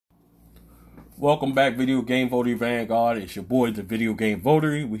Welcome back, Video Game Votary Vanguard. It's your boy, the Video Game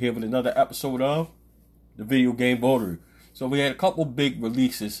Votary. We're here with another episode of the Video Game Votary. So we had a couple big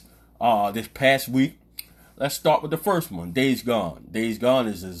releases this past week. Let's start with the first one, Days Gone. Days Gone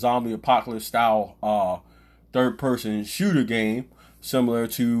is a zombie apocalypse style third-person shooter game similar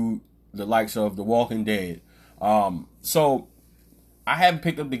to the likes of The Walking Dead. So I haven't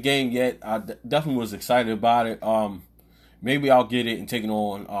picked up the game yet. I definitely was excited about it. Maybe I'll get it and take it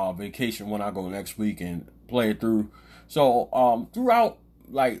on vacation when I go next week and play it through. So throughout,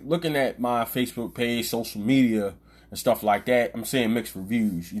 like, looking at my Facebook page, social media, and stuff like that, I'm seeing mixed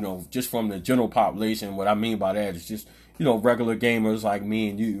reviews, just from the general population. What I mean by that is just, regular gamers like me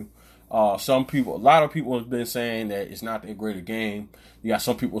and you. A lot of people have been saying that it's not that great a game. You got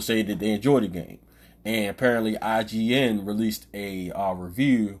some people say that they enjoy the game. And apparently IGN released a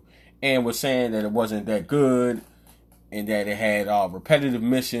review and was saying that it wasn't that good, and that it had repetitive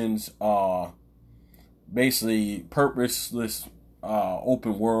missions, basically purposeless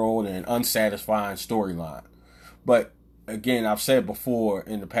open world and unsatisfying storyline. But again, I've said before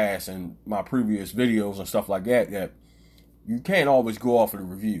in the past in my previous videos and stuff like that, that you can't always go off of the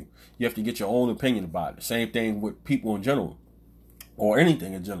review. You have to get your own opinion about it. Same thing with people in general, or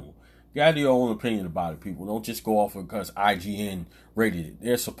anything in general. You got your own opinion about it, people. Don't just go off because IGN rated it.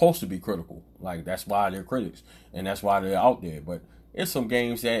 They're supposed to be critical. Like, that's why they're critics. And that's why they're out there. But it's some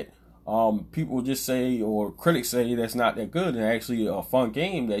games that people just say, or critics say, that's not that good. And actually a fun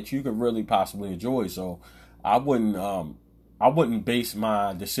game that you could really possibly enjoy. So I wouldn't base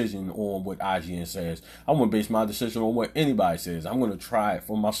my decision on what IGN says. I wouldn't base my decision on what anybody says. I'm going to try it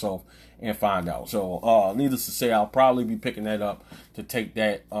for myself and find out. So, needless to say, I'll probably be picking that up to take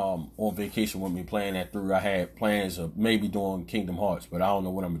that on vacation with me, playing that through. I had plans of maybe doing Kingdom Hearts, but I don't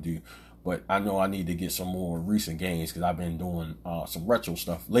know what I'm going to do. But I know I need to get some more recent games because I've been doing some retro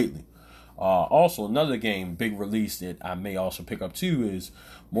stuff lately. Also, another game, big release that I may also pick up too is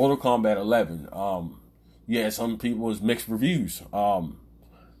Mortal Kombat 11. Yeah, some people's mixed reviews.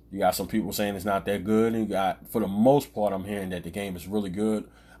 You got some people saying it's not that good, and you got, for the most part, I'm hearing that the game is really good.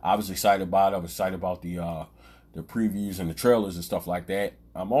 I was excited about it. I was excited about the previews and the trailers and stuff like that.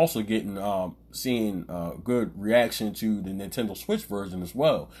 I'm also seeing good reaction to the Nintendo Switch version as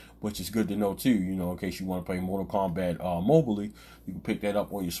well, which is good to know too. In case you want to play Mortal Kombat mobilely, you can pick that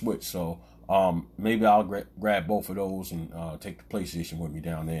up on your Switch. So maybe I'll grab both of those and take the PlayStation with me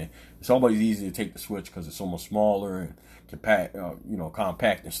down there. It's always easy to take the Switch because it's so much smaller and compact,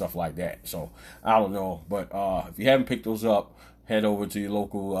 compact and stuff like that. So I don't know, but if you haven't picked those up, head over to your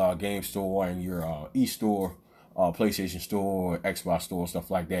local game store and your e-store, PlayStation Store, Xbox Store, stuff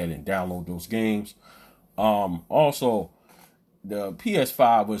like that, and download those games. Also, the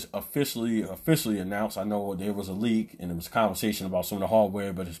PS5 was officially announced. I know there was a leak and there was conversation about some of the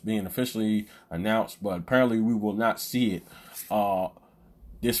hardware, but it's being officially announced. But apparently, we will not see it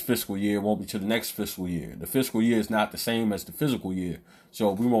this fiscal year. It won't be to the next fiscal year. The fiscal year is not the same as the physical year,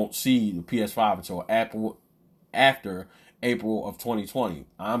 so we won't see the PS5 until after April of 2020.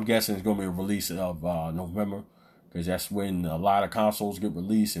 I'm guessing it's going to be a release of November, because that's when a lot of consoles get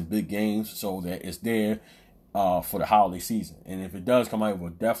released in big games, so that it's there for the holiday season. And if it does come out, it will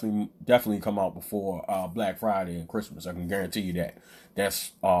definitely come out before Black Friday and Christmas. I can guarantee you that.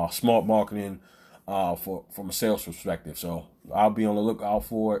 That's smart marketing from a sales perspective. So I'll be on the lookout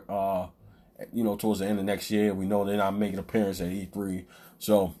for it. Towards the end of next year. We know they're not making an appearance at E3,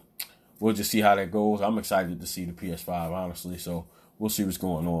 so we'll just see how that goes. I'm excited to see the PS5, honestly. So we'll see what's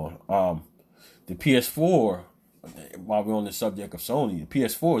going on. The PS4. While we're on the subject of Sony, the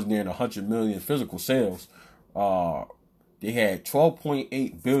PS4 is nearing 100 million physical sales. They had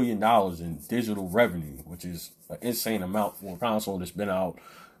 $12.8 billion in digital revenue, which is an insane amount for a console that's been out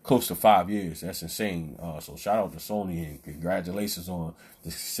close to 5 years. That's insane. So shout out to Sony and congratulations on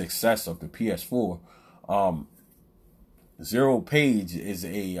the success of the PS4. Zero Page is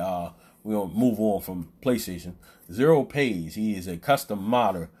we'll move on from PlayStation. Zero Page, he is a custom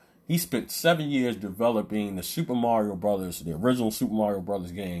modder. He spent 7 years developing the Super Mario Brothers, the original Super Mario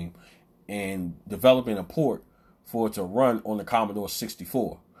Brothers game, and developing a port for it to run on the Commodore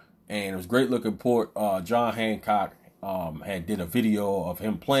 64. And it was a great looking port. John Hancock did a video of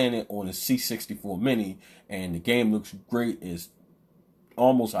him playing it on his C64 Mini, and the game looks great. It's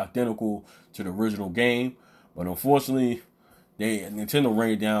almost identical to the original game, but unfortunately, Nintendo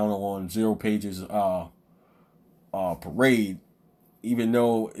rained down on Zero Page's parade. Even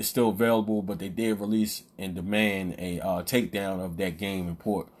though it's still available, but they did release and demand a takedown of that game and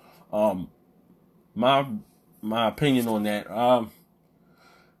port. My opinion on that,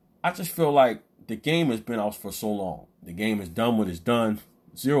 I just feel like the game has been out for so long. The game is done what it's done.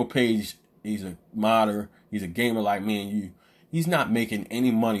 Zero Page He's a modder. He's a gamer like me and you. He's not making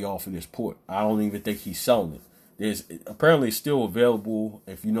any money off of this port. I don't even think he's selling it. There's apparently it's still available.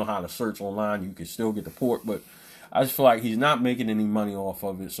 If you know how to search online, you can still get the port. But I just feel like he's not making any money off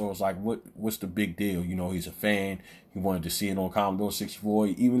of it. So it's like, what's the big deal? You know, he's a fan. He wanted to see it on Commodore 64,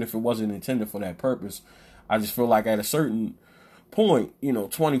 even if it wasn't intended for that purpose. I just feel like at a certain point,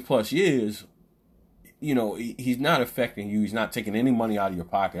 20 plus years, he's not affecting you. He's not taking any money out of your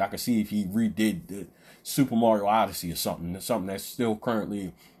pocket. I could see if he redid the Super Mario Odyssey or something that's still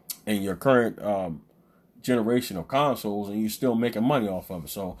currently in your current generation of consoles, and you're still making money off of it.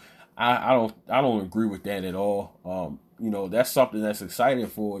 So I don't agree with that at all. That's something that's exciting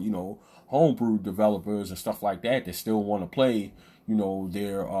for homebrew developers and stuff like that still want to play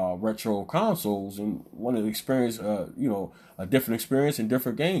their retro consoles and want to experience a different experience in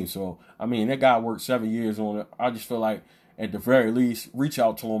different games. So I mean, that guy worked 7 years on it. I just feel like at the very least reach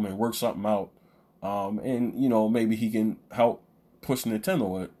out to him and work something out, and maybe he can help push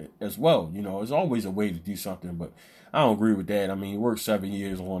Nintendo as well. There's always a way to do something, but I don't agree with that. I mean, he worked 7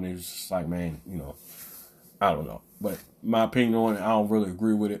 years on it. It's just like, man, I don't know. But my opinion on it, I don't really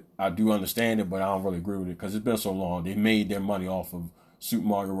agree with it. I do understand it, but I don't really agree with it because it's been so long. They made their money off of Super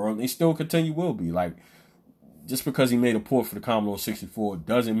Mario World. They still will be. Like, just because he made a port for the Commodore 64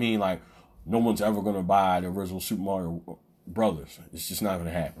 doesn't mean, like, no one's ever going to buy the original Super Mario Brothers. It's just not going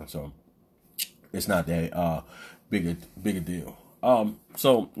to happen. So, it's not that big a deal.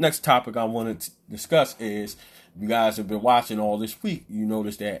 So, next topic I want to discuss is, if you guys have been watching all this week, you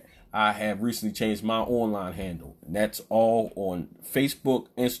notice that I have recently changed my online handle. And that's all on Facebook,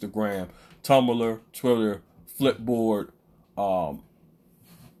 Instagram, Tumblr, Twitter, Flipboard,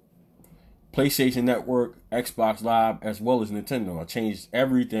 PlayStation Network, Xbox Live, as well as Nintendo. I changed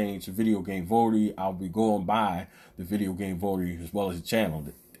everything to Video Game Voting. I'll be going by the Video Game Voting as well as the channel.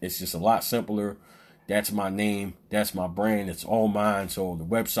 It's just a lot simpler. That's my name. That's my brand. It's all mine. So the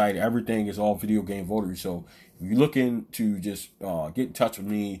website, everything is all Video Game Voting. So if you're looking to just get in touch with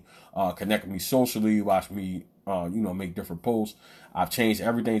me, connect with me socially, watch me, make different posts, I've changed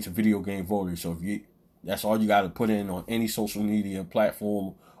everything to Video Game Voting. So that's all you got to put in on any social media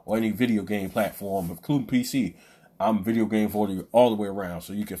platform or any video game platform, including PC. I'm Video Game Voting all the way around.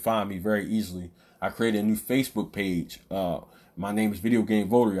 So you can find me very easily. I created a new Facebook page. My name is Video Game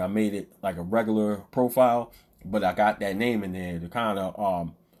Voter. I made it like a regular profile, but I got that name in there to kind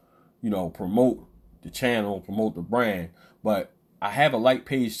of, promote the channel, promote the brand. But I have a like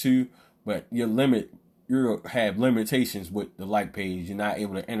page too, but you have limitations with the like page. You're not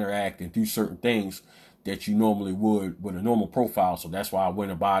able to interact and do certain things that you normally would with a normal profile. So that's why I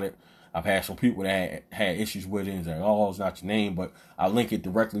went about it. I've had some people that had issues with it and said, oh, it's not your name, but I link it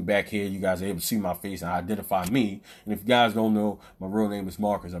directly back here. You guys are able to see my face and identify me. And if you guys don't know, my real name is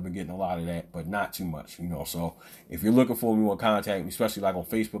Marcus. I've been getting a lot of that, but not too much, So if you're looking for me, want to contact me, especially like on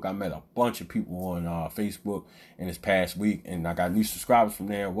Facebook. I met a bunch of people on Facebook in this past week, and I got new subscribers from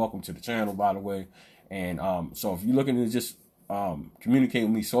there. Welcome to the channel, by the way. And so if you're looking to just communicate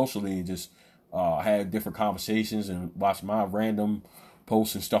with me socially and just have different conversations and watch my random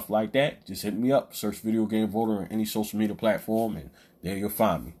posts and stuff like that, just hit me up. Search Video Game Voter on any social media platform, and there you'll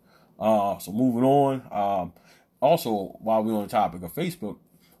find me. So moving on. Also, while we're on the topic of Facebook,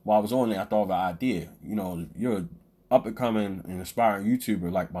 while I was on there, I thought of an idea. You're an up and coming and aspiring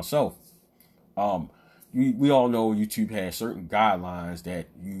YouTuber like myself. We all know YouTube has certain guidelines that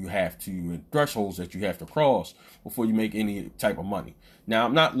you have to, and thresholds that you have to cross before you make any type of money. Now,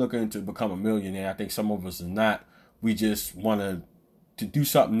 I'm not looking to become a millionaire. I think some of us are not. We just want to do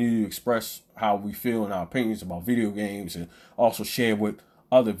something new, express how we feel and our opinions about video games, and also share with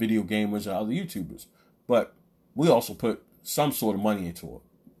other video gamers and other YouTubers. But we also put some sort of money into it,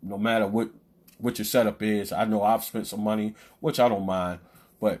 no matter what your setup is. I know I've spent some money, which I don't mind,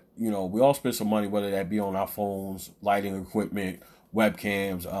 but we all spend some money, whether that be on our phones, lighting equipment,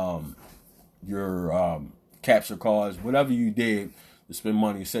 webcams, your capture cards, whatever you did to spend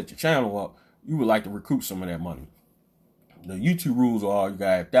money to set your channel up. You would like to recoup some of that money. The YouTube rules are you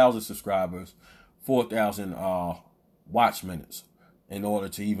got 1,000 subscribers, 4,000 watch minutes in order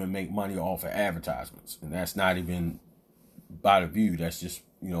to even make money off of advertisements. And that's not even by the view. That's just,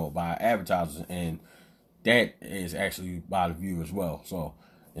 by advertisers. And that is actually by the view as well. So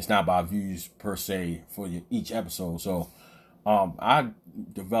it's not by views per se for each episode. So I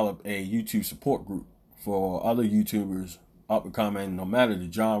developed a YouTube support group for other YouTubers up and coming, no matter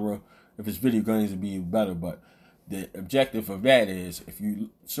the genre. If it's video games, it'd be better. But the objective of that is, if you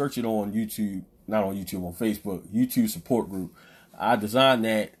search it on YouTube, not on YouTube, on Facebook, YouTube support group, I designed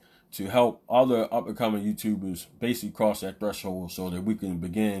that to help other up-and-coming YouTubers basically cross that threshold so that we can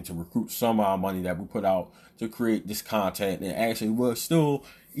begin to recruit some of our money that we put out to create this content. And actually, we're still,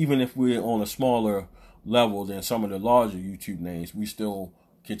 even if we're on a smaller level than some of the larger YouTube names, we still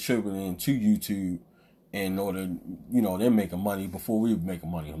contributing to YouTube in order, they're making money before we were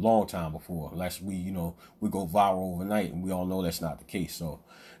making money, a long time before, unless we go viral overnight, and we all know that's not the case. So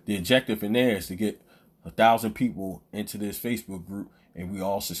the objective in there is to get 1,000 people into this Facebook group, and we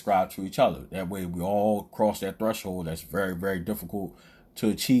all subscribe to each other. That way we all cross that threshold that's very, very difficult to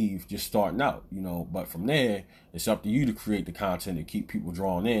achieve just starting out, But from there, it's up to you to create the content to keep people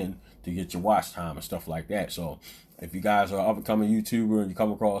drawn in to get your watch time and stuff like that. So if you guys are up and coming YouTuber and you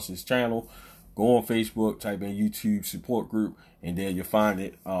come across this channel, go on Facebook, type in YouTube support group, and there you'll find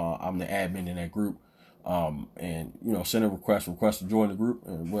it. I'm the admin in that group. And send a request to join the group,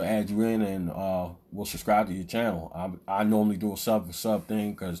 and we'll add you in, and we'll subscribe to your channel. I normally do a sub for sub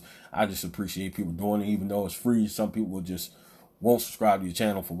thing because I just appreciate people doing it, even though it's free. Some people just won't subscribe to your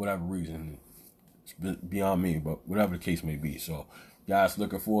channel for whatever reason. It's beyond me, but whatever the case may be. So guys,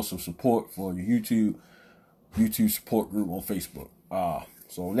 looking for some support for your YouTube support group on Facebook.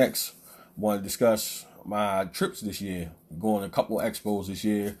 So next, I want to discuss my trips this year. Going to a couple of expos this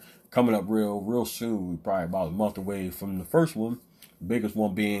year. Coming up real soon. We're probably about a month away from the first one. The biggest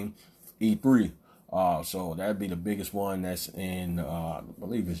one being E3. So that'd be the biggest one. That's in, I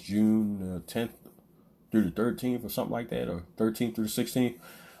believe it's June 10th through the 13th or something like that, or 13th through the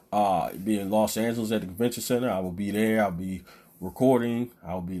 16th. It'd be in Los Angeles at the Convention Center. I will be there. I'll be recording.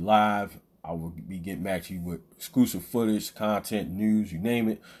 I'll be live. I will be getting back to you with exclusive footage, content, news, you name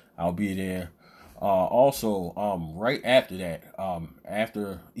it. I'll be there. Also, right after that,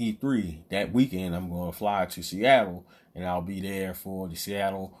 after E3, that weekend, I'm going to fly to Seattle, and I'll be there for the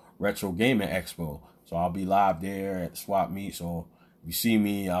Seattle Retro Gaming Expo. So I'll be live there at the swap meet. So if you see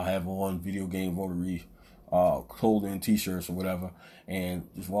me, I'll have on Video Game Votary clothing, t-shirts, or whatever, and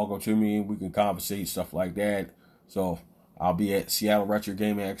just walk up to me, and we can conversate, stuff like that. So I'll be at Seattle Retro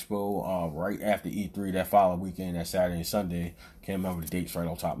Gaming Expo right after E3 that following weekend, that Saturday and Sunday. Can't remember the dates right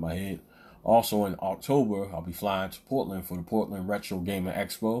on top of my head. Also in October, I'll be flying to Portland for the Portland Retro Gaming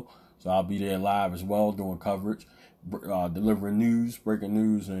Expo. So I'll be there live as well, doing coverage, delivering news, breaking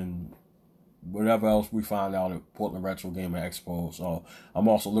news, and whatever else we find out at Portland Retro Gaming Expo. So I'm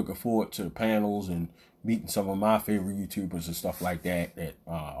also looking forward to the panels and meeting some of my favorite YouTubers and stuff like that. That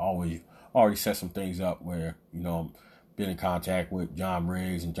already set some things up where I'm been in contact with John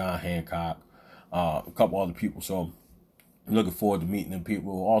Riggs and John Hancock, a couple other people. So I'm looking forward to meeting them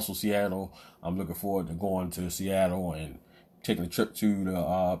people. Also Seattle, I'm looking forward to going to Seattle and taking a trip to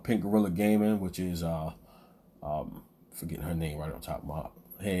the Pink Gorilla Gaming, which is forgetting her name right on top of my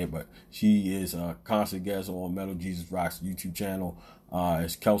head, but she is a constant guest on Metal Jesus Rocks YouTube channel.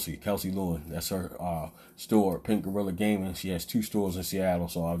 It's Kelsey Lewin. That's her store, Pink Gorilla Gaming. She has 2 stores in Seattle,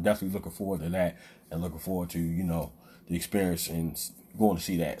 so I'm definitely looking forward to that, and looking forward to the experience and going to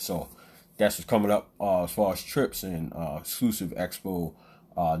see that. So that's what's coming up as far as trips and exclusive expo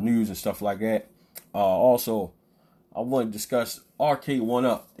news and stuff like that. Also, I want to discuss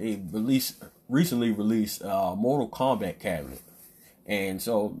Arcade1Up. They recently released Mortal Kombat cabinet, and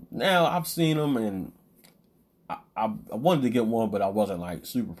so now I've seen them, and I wanted to get one, but I wasn't like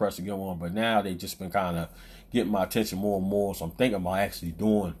super pressed to get one. But now they just been kind of getting my attention more and more. So I'm thinking about actually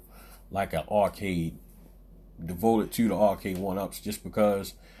doing like an arcade devoted to the Arcade1Ups, just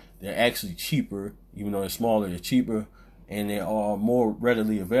because they're actually cheaper, even though they're smaller, they're cheaper, and they are more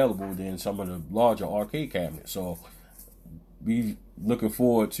readily available than some of the larger arcade cabinets. So be looking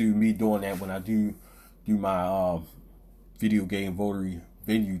forward to me doing that when I do my Video Game Votary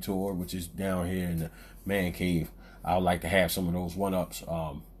venue tour, which is down here in the Man Cave. I would like to have some of those 1-ups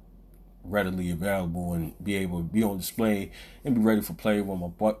readily available and be able to be on display and be ready for play when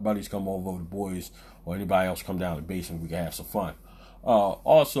my buddies come over, the boys, or anybody else come down to the basement. We can have some fun.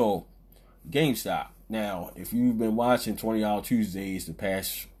 Also, GameStop. Now, if you've been watching $20 Tuesdays the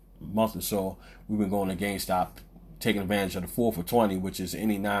past month or so, we've been going to GameStop, taking advantage of the 4 for 20, which is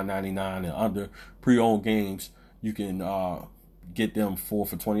any $9.99 and under pre-owned games. You can get them 4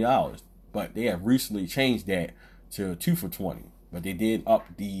 for $20. But they have recently changed that to 2 for 20. But they did up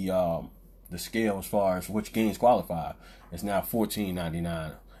the scale as far as which games qualify. It's now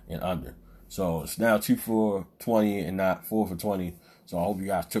 $14.99 and under. So it's now 2 for 20 and not 4 for 20. So I hope you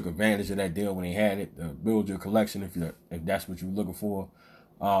guys took advantage of that deal when they had it to build your collection if that's what you're looking for.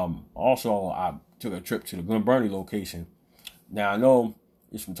 Also, I took a trip to the Glen Burnie location. Now I know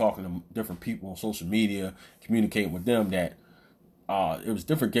just from talking to different people on social media, communicating with them, that it was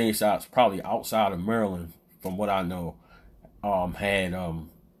different GameStops probably outside of Maryland, from what I know, had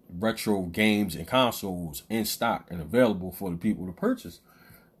retro games and consoles in stock and available for the people to purchase.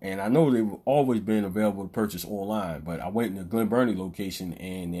 And I know they've always been available to purchase online, but I went in the Glen Burnie location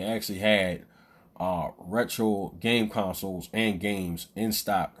and they actually had retro game consoles and games in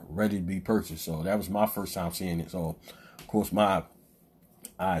stock ready to be purchased. So that was my first time seeing it. So, of course, my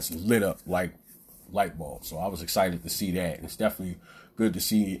eyes lit up like light bulbs. So I was excited to see that. And it's definitely good to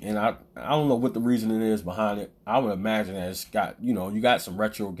see. And I don't know what the reasoning is behind it. I would imagine that it's got, you got some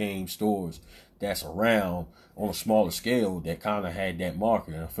retro game stores that's around on a smaller scale that kind of had that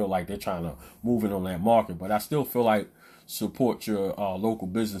market. And I feel like they're trying to move in on that market. But I still feel like support your local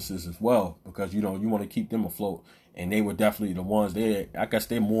businesses as well, because, you want to keep them afloat. And they were definitely the ones there. I guess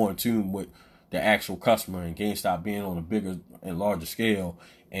they're more in tune with the actual customer, and GameStop being on a bigger and larger scale.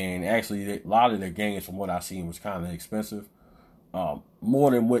 And actually, a lot of their games, from what I've seen, was kind of expensive.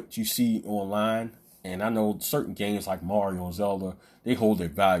 More than what you see online. And I know certain games like Mario and Zelda, they hold their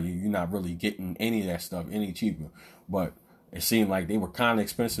value. You're not really getting any of that stuff any cheaper. But it seemed like they were kind of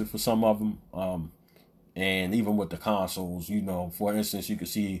expensive for some of them. And even with the consoles, for instance, you could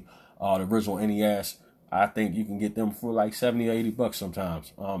see the original NES. I think you can get them for like $70 or $80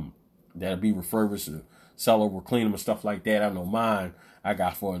 sometimes. That'll be refurbished. The seller will clean them and stuff like that. I know mine I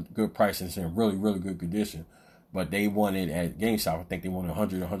got for a good price and it's in really, really good condition. But they wanted at GameStop, I think they wanted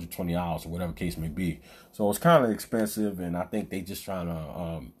 $100, $120 or whatever case may be. So it's kind of expensive, and I think they just trying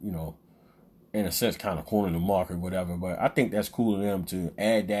to, in a sense, kind of corner the market or whatever. But I think that's cool of them to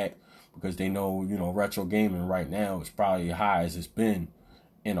add that, because they know, retro gaming right now is probably as high as it's been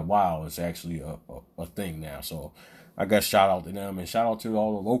in a while. It's actually a thing now. So I guess shout out to them, and shout out to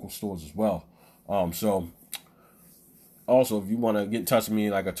all the local stores as well. So also, if you want to get in touch with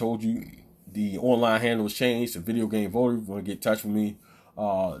me, like I told you, the online handle has changed to Video Game Voter. If you want to get in touch with me,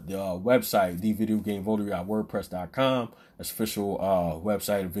 the website, thevideogamevoter.wordpress.com. That's official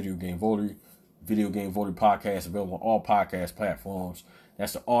website of Video Game Voter. Video Game Voter podcast available on all podcast platforms.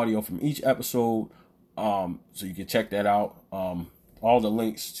 That's the audio from each episode, so you can check that out. All the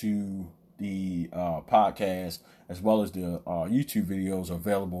links to the podcast as well as the YouTube videos are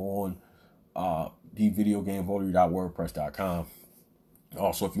available on thevideogamevoter.wordpress.com.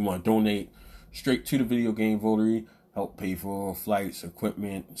 Also, if you want to donate straight to the Video Game Voter, help pay for flights,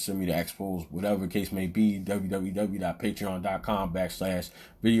 equipment, send me to expos, whatever the case may be,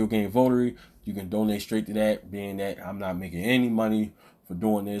 www.patreon.com/Video Game Voter. You can donate straight to that, being that I'm not making any money for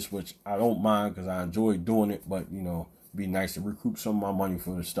doing this, which I don't mind because I enjoy doing it, but, it'd be nice to recoup some of my money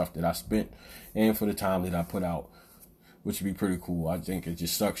for the stuff that I spent and for the time that I put out, which would be pretty cool. I think it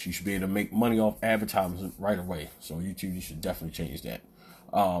just sucks. You should be able to make money off advertisements right away. So YouTube, you should definitely change that.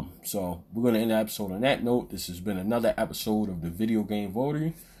 So we're going to end the episode on that note. This has been another episode of the Video Game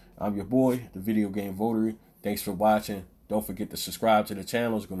Voter. I'm your boy, the Video Game Voter. Thanks for watching. Don't forget to subscribe to the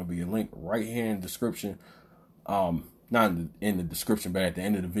channel. There's going to be a link right here in the description. Not in the description, but at the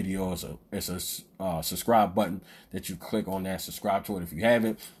end of the video, it's a subscribe button that you click on that. Subscribe to it if you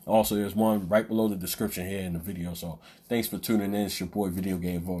haven't. Also, there's one right below the description here in the video. So thanks for tuning in. It's your boy, Video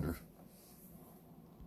Game Voter.